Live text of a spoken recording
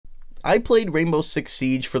I played Rainbow Six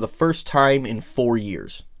Siege for the first time in 4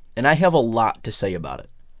 years, and I have a lot to say about it.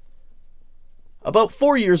 About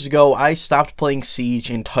 4 years ago, I stopped playing Siege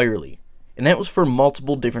entirely, and that was for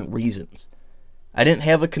multiple different reasons. I didn't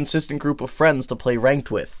have a consistent group of friends to play ranked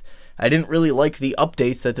with. I didn't really like the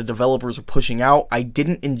updates that the developers were pushing out, I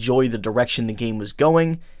didn't enjoy the direction the game was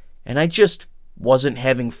going, and I just wasn't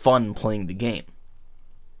having fun playing the game.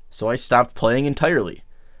 So I stopped playing entirely.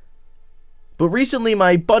 But recently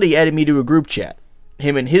my buddy added me to a group chat.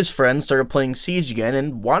 Him and his friends started playing Siege again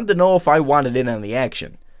and wanted to know if I wanted in on the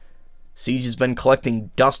action. Siege has been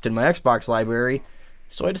collecting dust in my Xbox library,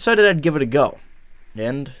 so I decided I'd give it a go.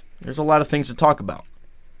 And there's a lot of things to talk about.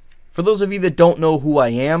 For those of you that don't know who I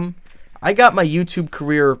am, I got my YouTube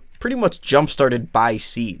career pretty much jump-started by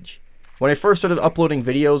Siege. When I first started uploading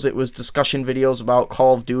videos, it was discussion videos about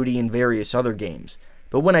Call of Duty and various other games.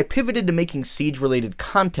 But when I pivoted to making Siege-related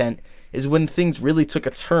content is when things really took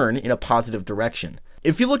a turn in a positive direction.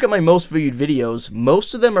 If you look at my most viewed videos,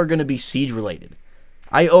 most of them are going to be Siege-related.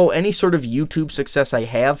 I owe any sort of YouTube success I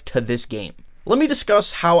have to this game. Let me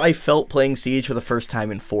discuss how I felt playing Siege for the first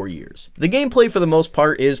time in 4 years. The gameplay for the most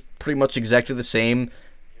part is pretty much exactly the same.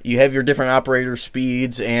 You have your different operator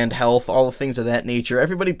speeds and health, all the things of that nature.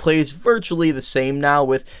 Everybody plays virtually the same now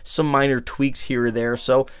with some minor tweaks here or there,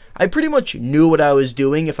 so I pretty much knew what I was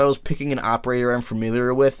doing. If I was picking an operator I'm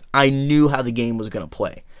familiar with, I knew how the game was going to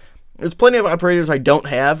play. There's plenty of operators I don't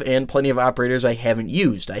have and plenty of operators I haven't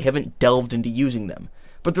used. I haven't delved into using them.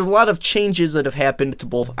 But there's a lot of changes that have happened to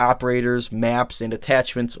both operators, maps, and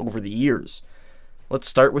attachments over the years. Let's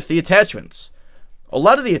start with the attachments. A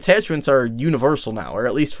lot of the attachments are universal now, or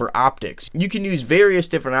at least for optics. You can use various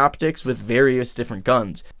different optics with various different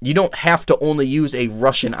guns. You don't have to only use a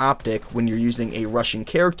Russian optic when you're using a Russian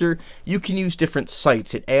character. You can use different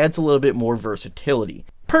sights. It adds a little bit more versatility.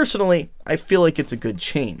 Personally, I feel like it's a good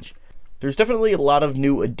change. There's definitely a lot of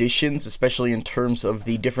new additions, especially in terms of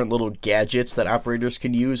the different little gadgets that operators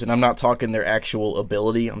can use, and I'm not talking their actual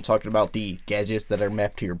ability, I'm talking about the gadgets that are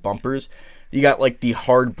mapped to your bumpers. You got like the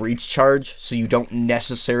hard breach charge, so you don't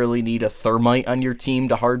necessarily need a thermite on your team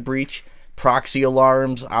to hard breach, proxy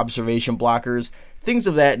alarms, observation blockers, things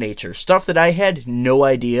of that nature. Stuff that I had no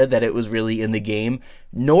idea that it was really in the game,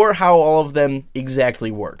 nor how all of them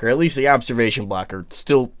exactly work, or at least the observation blocker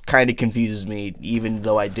still kind of confuses me, even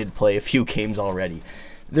though I did play a few games already.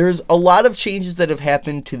 There's a lot of changes that have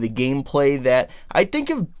happened to the gameplay that I think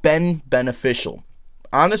have been beneficial.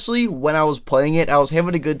 Honestly, when I was playing it, I was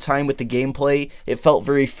having a good time with the gameplay. It felt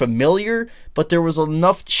very familiar, but there was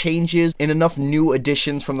enough changes and enough new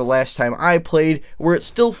additions from the last time I played where it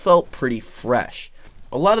still felt pretty fresh.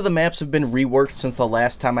 A lot of the maps have been reworked since the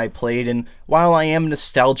last time I played, and while I am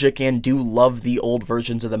nostalgic and do love the old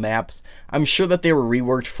versions of the maps, I'm sure that they were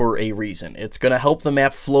reworked for a reason. It's going to help the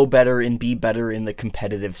map flow better and be better in the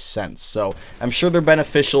competitive sense, so I'm sure they're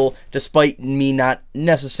beneficial despite me not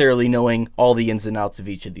necessarily knowing all the ins and outs of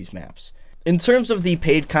each of these maps. In terms of the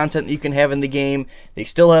paid content that you can have in the game, they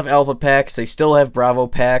still have alpha packs, they still have Bravo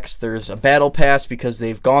packs, there's a battle pass because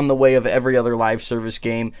they've gone the way of every other live service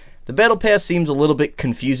game. The Battle Pass seems a little bit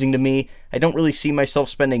confusing to me. I don't really see myself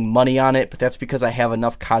spending money on it, but that's because I have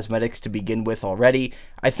enough cosmetics to begin with already.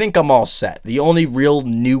 I think I'm all set. The only real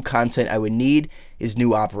new content I would need is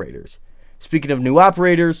new operators. Speaking of new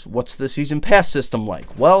operators, what's the Season Pass system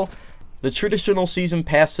like? Well, the traditional Season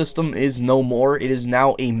Pass system is no more. It is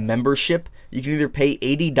now a membership. You can either pay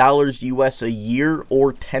 $80 US a year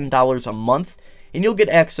or $10 a month, and you'll get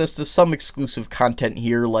access to some exclusive content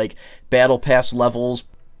here like Battle Pass levels,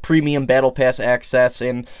 premium Battle Pass access,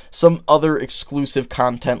 and some other exclusive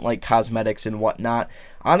content like cosmetics and whatnot.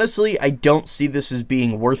 Honestly, I don't see this as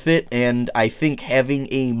being worth it, and I think having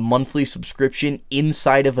a monthly subscription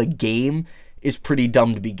inside of a game is pretty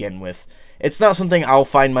dumb to begin with. It's not something I'll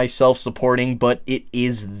find myself supporting, but it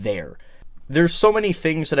is there. There's so many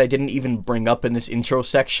things that I didn't even bring up in this intro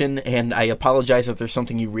section, and I apologize if there's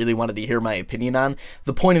something you really wanted to hear my opinion on.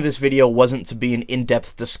 The point of this video wasn't to be an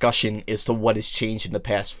in-depth discussion as to what has changed in the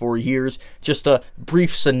past 4 years, just a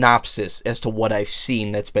brief synopsis as to what I've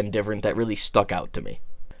seen that's been different that really stuck out to me.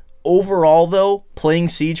 Overall though, playing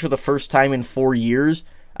Siege for the first time in 4 years,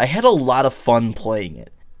 I had a lot of fun playing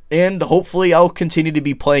it. And hopefully I'll continue to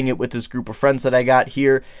be playing it with this group of friends that I got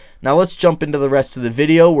here. Now let's jump into the rest of the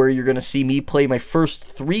video where you're going to see me play my first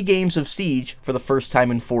 3 games of Siege for the first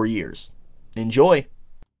time in 4 years. Enjoy!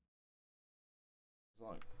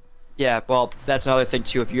 Yeah, well, that's another thing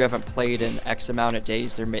too. If you haven't played in X amount of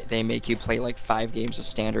days, they make you play like 5 games of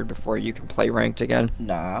standard before you can play ranked again.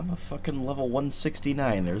 Nah, I'm a fucking level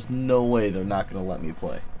 169. There's no way they're not going to let me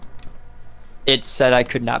play. It said I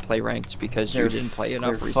could not play ranked because you didn't play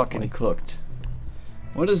enough They're recently. fucking cooked.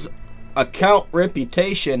 What is account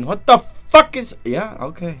reputation? What the fuck is... Yeah,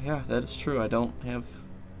 okay, yeah, that is true. I don't have...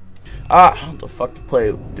 what the fuck to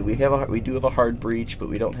play? Do we have a... We do have a hard breach, but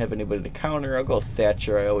we don't have anybody to counter. I'll go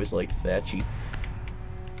Thatcher. I always like Thatchy.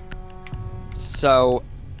 So,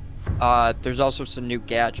 there's also some new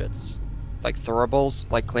gadgets, like throwables,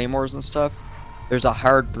 like claymores and stuff. There's a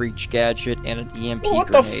hard breach gadget and an EMP Well, what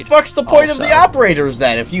grenade. the fuck's the point of also. the operators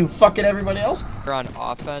then? If you fucking everybody else? On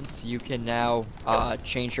offense, you can now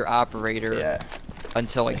change your operator Yeah.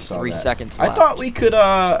 until like 3 that. seconds I left. thought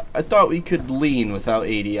we could lean without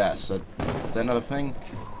ADS. Is that another thing?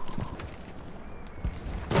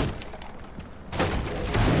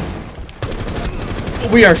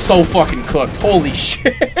 We are so fucking cooked. Holy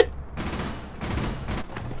shit.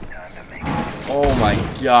 Oh my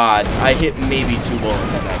god. I hit maybe 2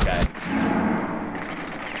 bullets on that guy.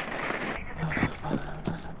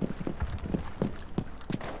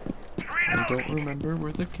 I don't remember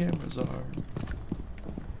where the cameras are.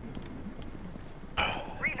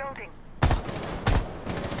 Reloading.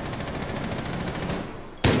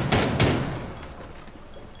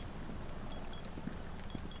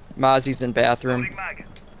 Mozzie's in bathroom. Mag.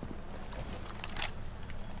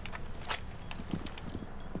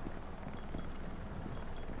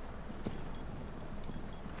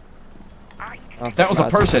 That was a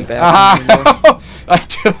Mozzie's in person. bathroom anymore. I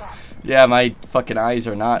do. Yeah, my fucking eyes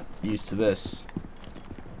are not used to this.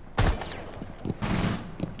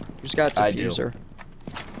 Who's got I do. diffuser?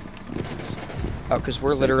 This is, Oh, because we're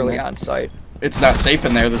Safe in literally there? on site. it's not safe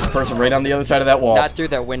in there. There's a person right on the other side of that wall. Not through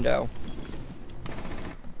that window.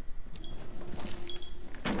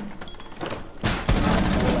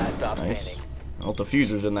 Nice. Well,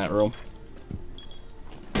 diffuser's in that room.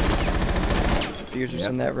 Diffuser's Yep.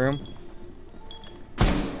 in that room.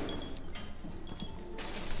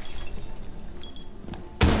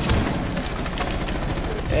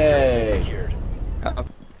 Hey. Uh-oh.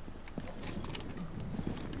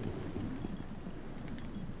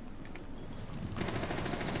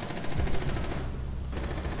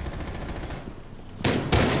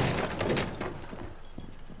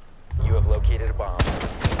 You have located a bomb.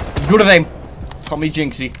 Go to them. Call me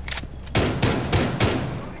Jinxie.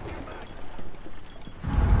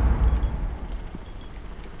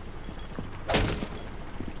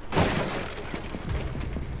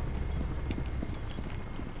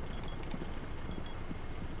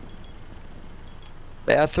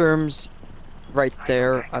 Bathrooms right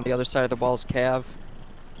there on the other side of the walls, Cav.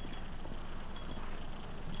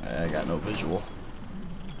 I got no visual.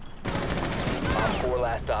 Op 4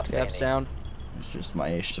 last stop Cav's standing. down. It's just my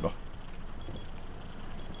Ishtra.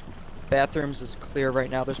 Bathrooms is clear right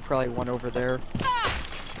now. There's probably one over there.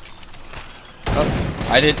 Oh,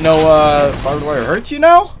 I didn't know barbed wire hurts you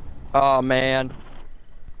now? oh man.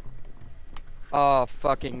 Oh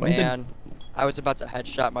fucking When did- man. I was about to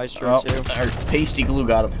headshot Maestro Oh, too. our pasty glue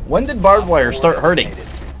got him. When did barbed wire start hurting?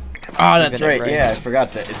 Oh, that's Even at right. Yeah, I range.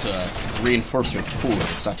 forgot that it's a reinforcement cooler.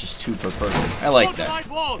 It's not just 2 per person. I like that.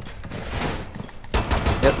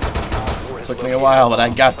 Yep. Took me a while, but I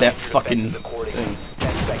got that fucking Recording. thing.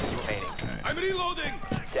 10 seconds remaining. I'm reloading.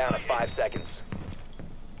 Down to 5 seconds.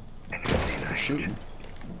 Shooting.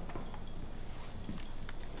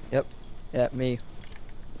 Yep. Yeah, me.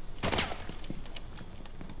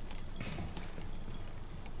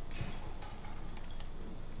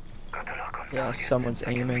 Yeah, someone's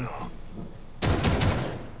aiming.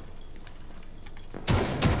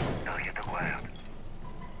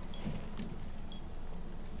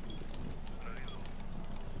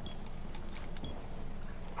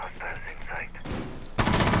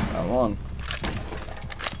 Got one.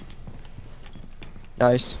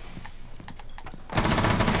 Nice.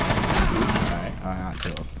 Alright, I'll do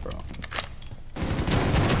it, bro.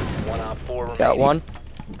 One Op 4 remaining. Got one.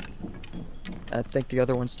 I think the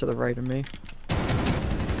other one's to the right of me.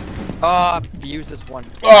 Ah, Fuse is one.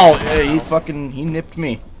 Oh, hey, he nipped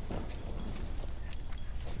me.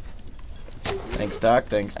 Thanks, Doc.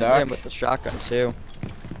 Thanks, I hit Doc. him with the shotgun too.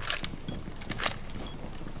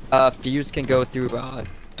 Fuse can go through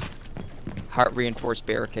heart reinforced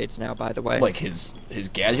barricades now, by the way. Like his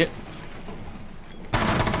gadget.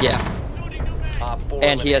 Yeah, Op 4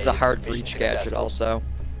 and he has a eliminated. hard Mission breach gadget successful. also.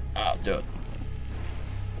 I'll do it.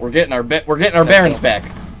 We're getting our Barons back.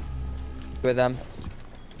 With them.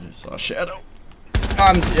 I saw a shadow.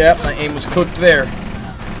 Yeah, my aim was cooked there.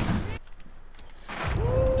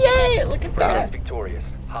 Yay! Look at Friendly is that. victorious.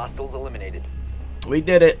 Hostiles eliminated. We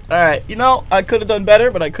did it. Alright, you know, I could have done better,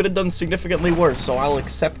 but I could have done significantly worse, so I'll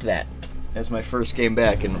accept that as my first game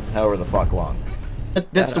back in however the fuck long.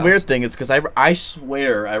 That's the weird thing, is because I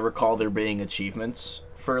swear I recall there being achievements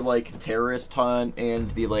for like terrorist hunt and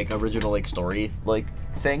the like original like story like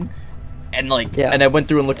thing, and like and I went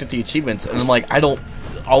through and looked at the achievements and I'm like, I don't.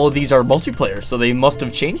 All of these are multiplayer, so they must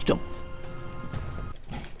have changed them.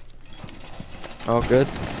 Oh, good.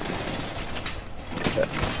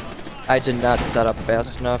 I did not set up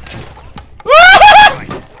fast enough.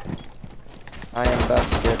 I am about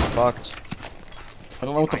to get fucked. I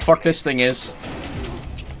don't know what the fuck this thing is.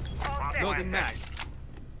 Loading mag.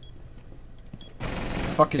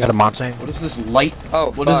 Fuck is? Got a Montagne? What is this light?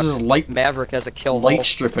 Oh, what is this light? Maverick has a kill light hole.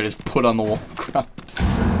 strip I just put on the wall.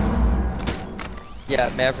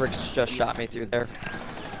 Yeah, Maverick's just shot me through there.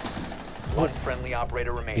 One friendly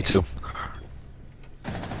operator remaining. Me too.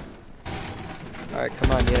 Alright,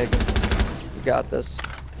 come on, Jaeger. You got this.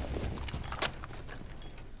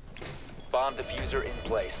 Bomb diffuser in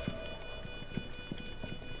place.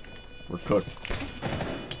 We're cooked.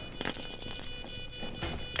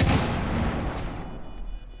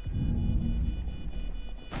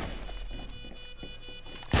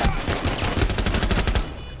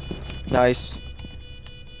 Nice.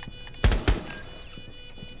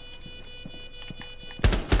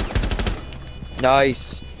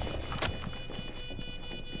 Nice.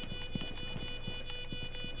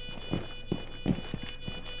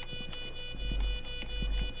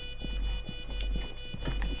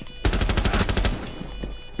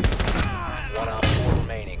 One op 4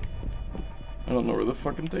 remaining. I don't know where the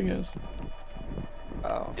fucking thing is.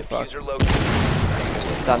 Oh, fuck. Diffuser located.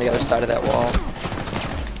 It's on the other side of that wall.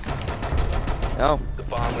 No. The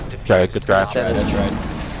bomb was defused. Try, good try. Set it. That's right.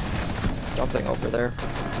 Something over there.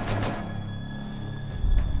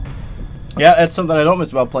 Yeah, that's something I don't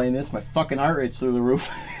miss about playing this. My fucking heart rate's through the roof.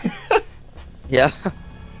 Yeah.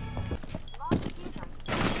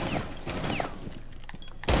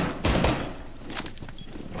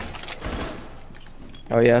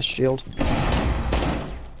 Oh yeah, shield.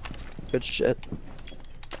 Good shit.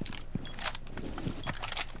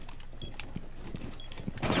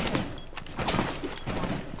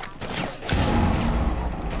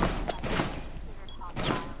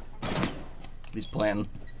 He's planning.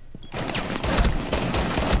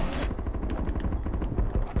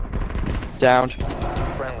 Downed.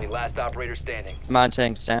 Friendly, last operator standing.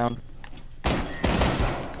 Montang's down.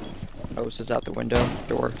 Host is out the window.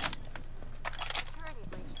 Door.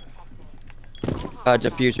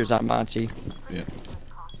 Diffuser's on Monty. Yeah.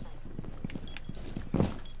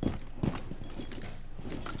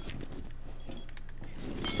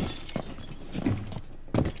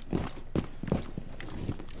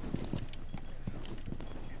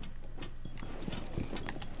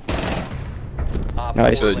 Op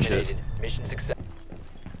Nice. 4 Good shit. eliminated. Mission success.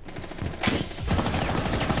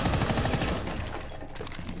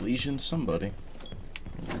 Lesion somebody.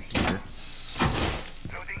 Over here.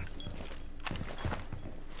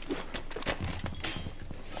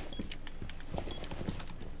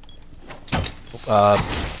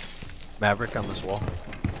 Maverick on this wall.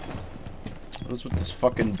 What is with this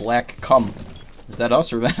fucking black cum? Is that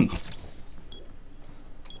us or them?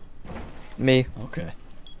 Me. Okay.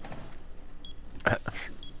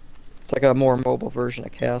 It's like a more mobile version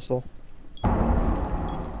of Castle.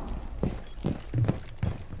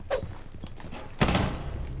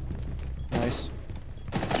 Nice.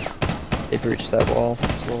 They breached that wall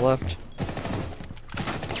to the left.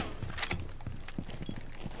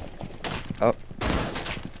 Oh.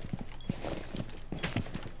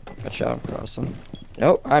 Watch out, cross him.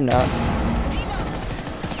 Nope, I'm not.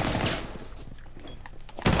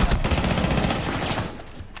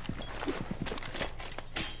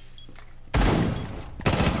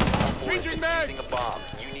 Changing mag. Using a bomb.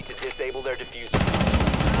 You need to disable their diffuser.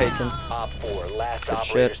 Taken. Op 4, last Good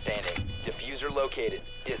operator shit. standing. Diffuser located.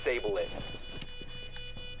 Disable it.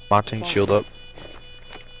 Montagne, shield up.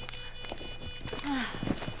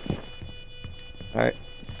 Alright.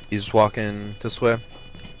 He's walking this way.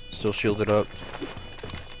 Still shielded up.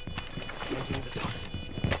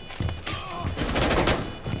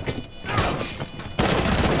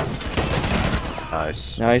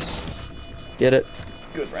 Nice. Nice. Get it.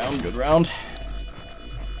 Good round, good round.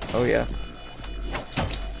 Oh yeah.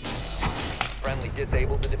 Friendly,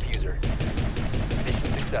 disable the diffuser.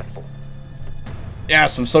 Mission successful.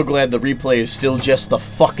 Yes, I'm so glad the replay is still just the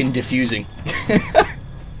fucking diffusing.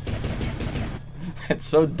 That's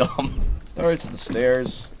so dumb. Alright, to the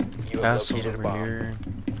stairs. You have Castle's located a over bomb. here.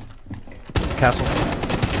 Castle.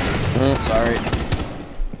 Sorry.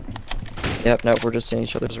 Yep, no, we're just in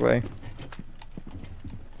each other's way.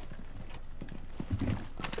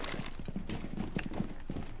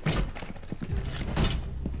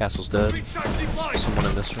 Castle's dead. Someone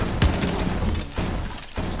in this room.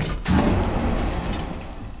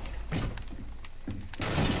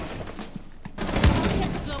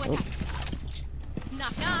 Oh.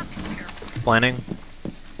 Knock knock. Planning.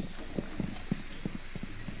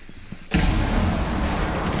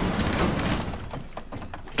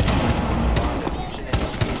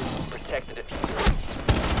 Protect the diffuser.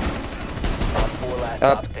 Op 4 last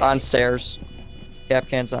Up op standing. on stairs. Cap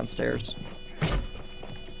cans on stairs.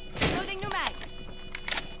 Loading new mag.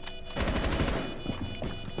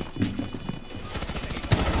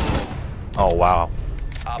 Oh wow.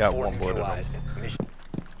 Op Got 4 one bullet in him. neutralized. Mission.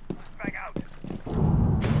 Back out.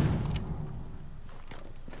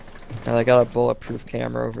 And I got a bulletproof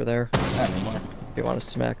camera over there. Not anymore. If you want to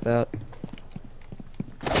smack that.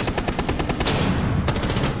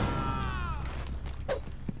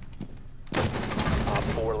 Op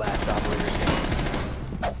 4 last operator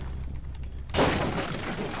standing.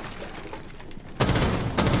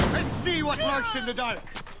 Let's see what lurks in the dark.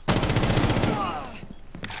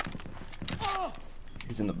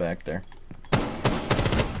 He's in the back there.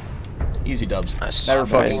 Easy dubs. Nice. Never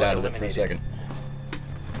fucking Nice. doubted it for a second.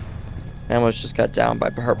 I almost just got down by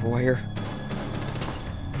barbed wire.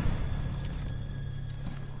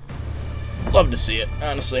 Love to see it,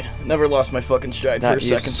 honestly. Never lost my fucking stride for a Not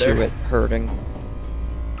second used there. to it hurting.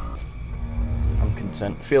 I'm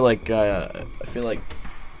content. I feel like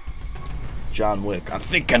John Wick. I'm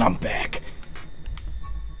thinking I'm back.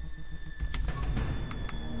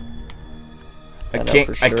 I I know can't.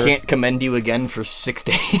 for sure. I can't commend you again for 6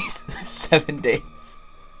 days, 7 days.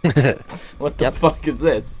 What the Yep. fuck is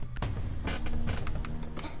this?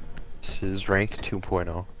 This is ranked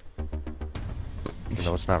 2.0. Even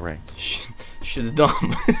though it's not ranked. Shit's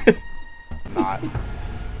dumb.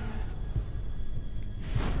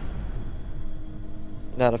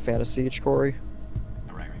 Not a fan of Siege, Corey.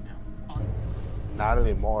 right now. Not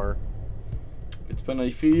anymore. It's been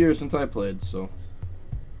a few years since I played, so.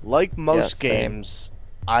 Like most same. games,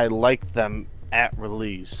 I like them at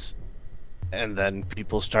release, and then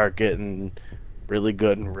people start getting really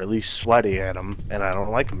good and really sweaty at them, and I don't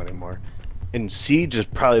like them anymore. And Siege is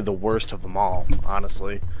probably the worst of them all,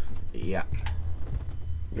 honestly. Yeah.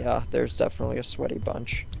 Yeah, there's definitely a sweaty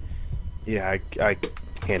bunch. Yeah, I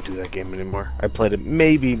can't do that game anymore. I played it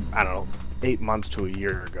maybe, I don't know, 8 months to a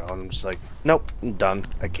year ago, and I'm just like, nope, I'm done.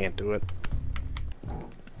 I can't do it.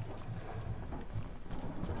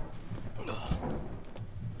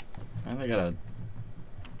 And I got a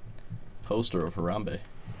poster of Harambe.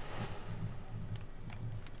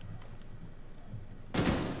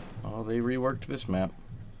 Oh, they reworked this map.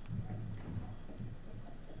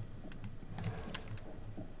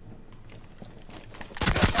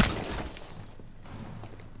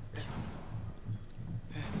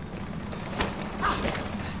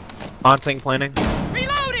 Haunting planning.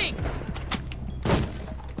 Reloading.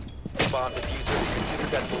 Bomb diffuser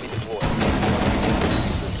successfully deployed.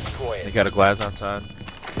 Destroy They it. got a glass outside.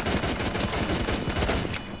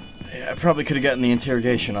 Yeah, I probably could have gotten the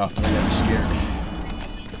interrogation off, but I got scared.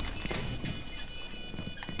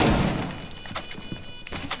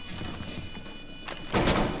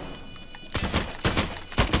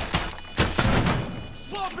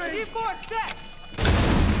 C4 set.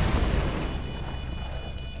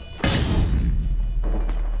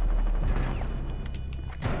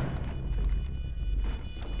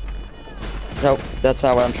 Nope, that's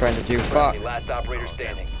not what I'm trying to do. Fuck. Friendly, last operator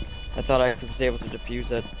standing. I thought I was able to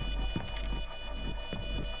defuse it.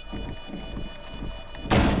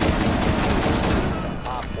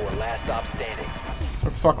 Op 4 last op standing.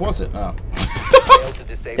 Where the fuck was it? Oh. Failed to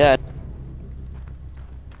disable. Yeah,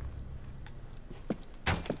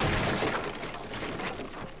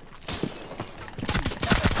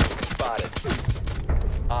 Spotted.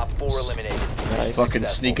 Op 4 eliminated. nice. Fucking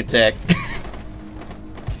sneak attack.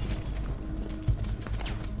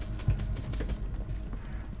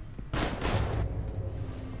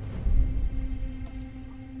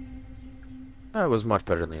 That was much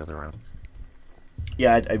better than the other round.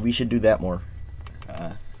 Yeah, we should do that more.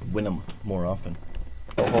 Win them more often.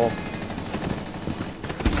 Go home.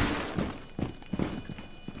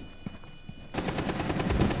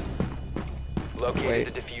 Located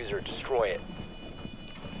Wait. the diffuser. Destroy it.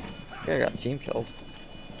 Okay, I got team killed.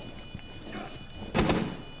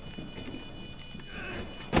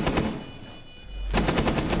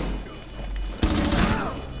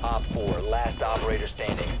 Op 4 last operator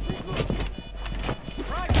standing.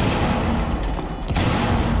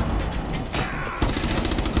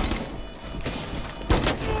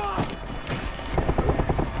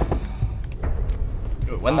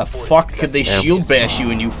 When the fuck could they shield bash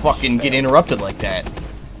you and you fucking get interrupted like that?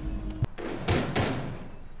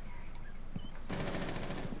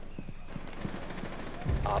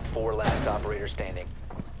 Op 4 last operator standing.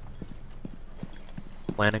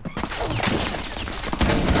 Landing.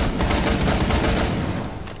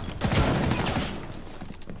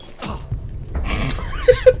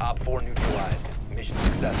 Op 4 neutralized. Mission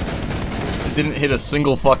successful. It didn't hit a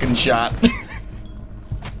single fucking shot.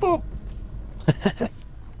 Boop.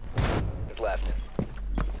 Left.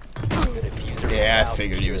 The diffuser is Yeah, I now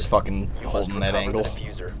figured he was secured. fucking You must holding that recover angle. the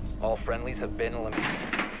diffuser. All friendlies have been eliminated.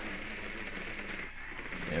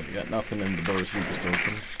 Yeah, we got nothing and the doors we just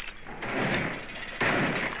opened.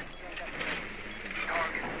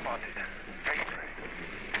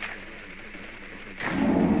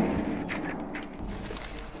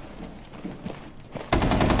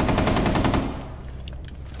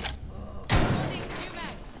 Loading new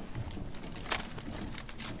mag.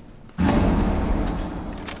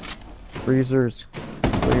 Freezers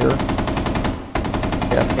clear.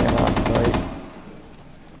 Got camera on site.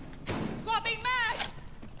 Swapping mag.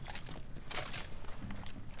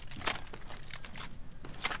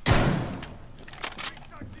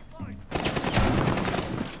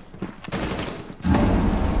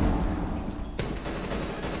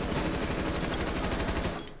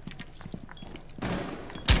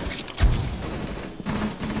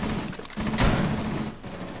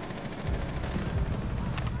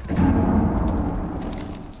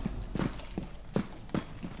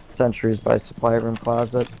 Sentries by supply room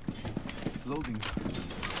closet. Loading.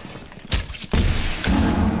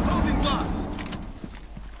 Loading glass.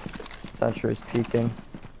 Sentries peeking.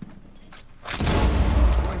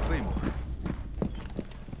 One claymore.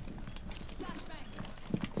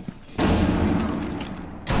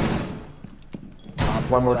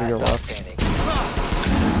 One more to your Last op left. standing.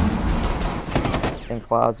 In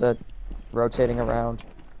closet. Rotating around.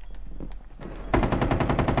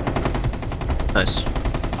 Nice.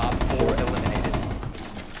 Op 4 eliminated.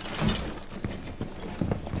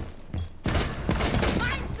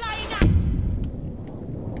 Mine flying up.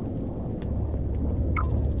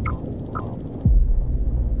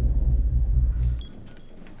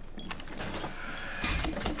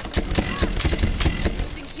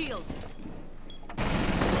 Using shield.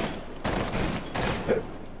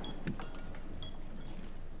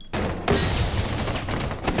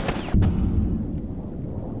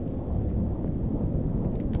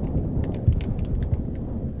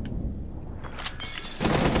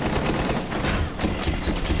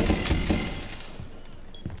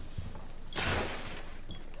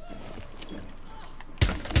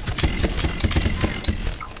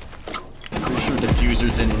 Pretty sure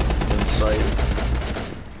diffuser's in sight.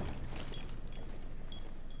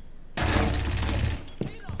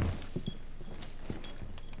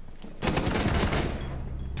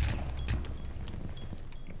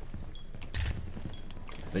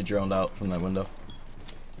 They droned out from that window.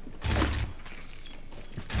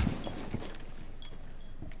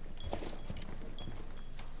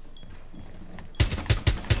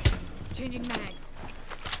 Changing mags.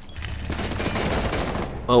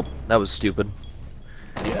 Oh, that was stupid.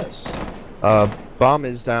 Yes. Bomb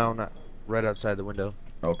is down right outside the window.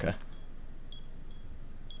 Okay.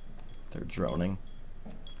 They're droning.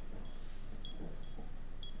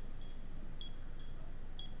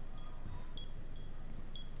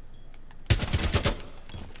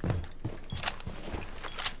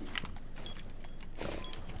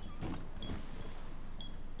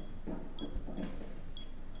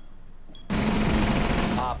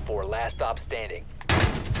 Op 4 last stop standing.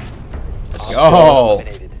 Let's Op go. 4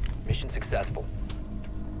 eliminated. Mission successful.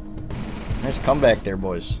 Nice comeback there,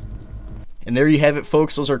 boys. And there you have it,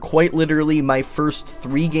 folks. Those are quite literally my first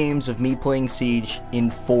 3 games of me playing Siege in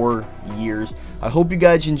 4 years. I hope you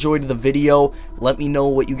guys enjoyed the video. Let me know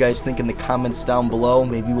what you guys think in the comments down below.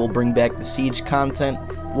 Maybe we'll bring back the Siege content.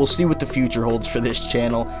 We'll see what the future holds for this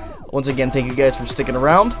channel. Once again, thank you guys for sticking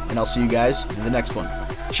around, and I'll see you guys in the next one.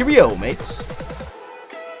 Cheerio, mates.